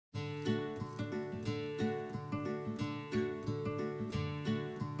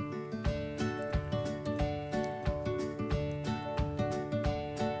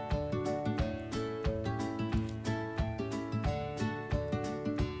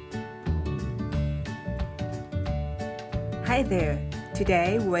Hi there!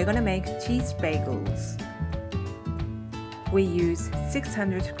 Today we're gonna make cheese bagels. We use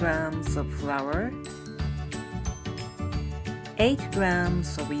 600 grams of flour, 8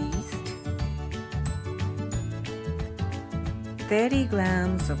 grams of yeast, 30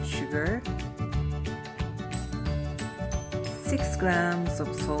 grams of sugar, 6 grams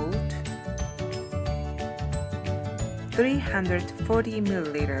of salt, 340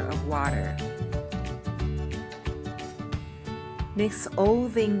 milliliters of water. Mix all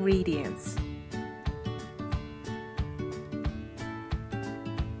the ingredients.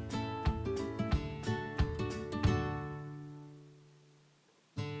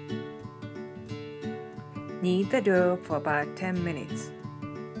 Knead the dough for about 10 minutes.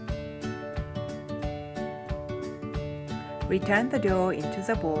 Return the dough into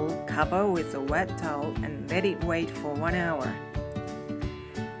the bowl, cover with a wet towel and let it wait for 1 hour.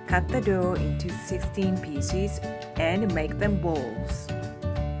 Cut the dough into 16 pieces and make them balls.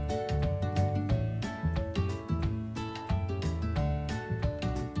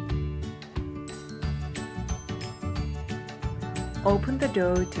 Open the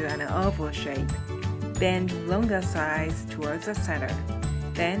dough to an oval shape. Bend longer sides towards the center.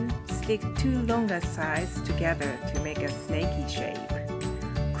 Then stick 2 longer sides together to make a snaky shape.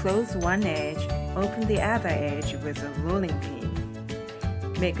 Close one edge, open the other edge with a rolling pin.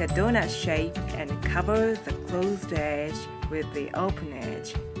 Make a donut shape and cover the closed edge with the open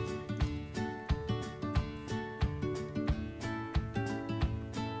edge.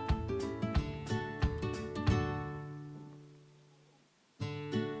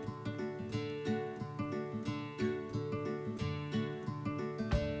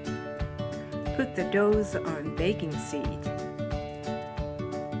 Put the doughs on baking sheet.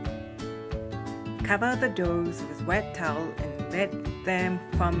 Cover the doughs with wet towel and let them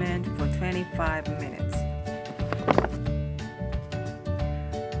ferment for 25 minutes.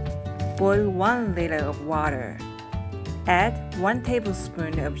 Boil 1 liter of water. Add 1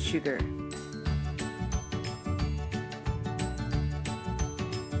 tablespoon of sugar.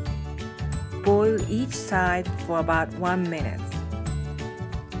 Boil each side for about 1 minute.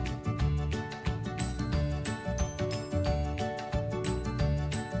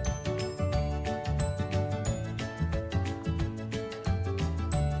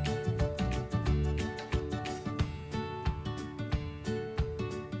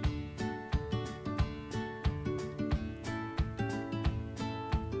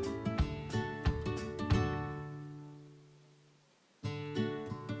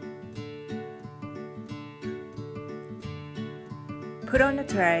 Put on a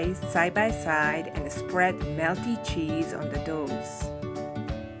tray side by side and spread melty cheese on the doughs.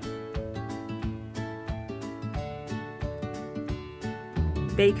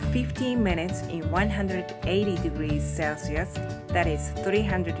 Bake 15 minutes in 180 degrees Celsius, that is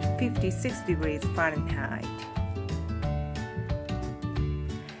 356 degrees Fahrenheit.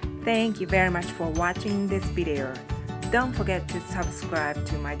 Thank you very much for watching this video. Don't forget to subscribe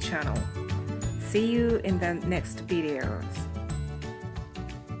to my channel. See you in the next videos.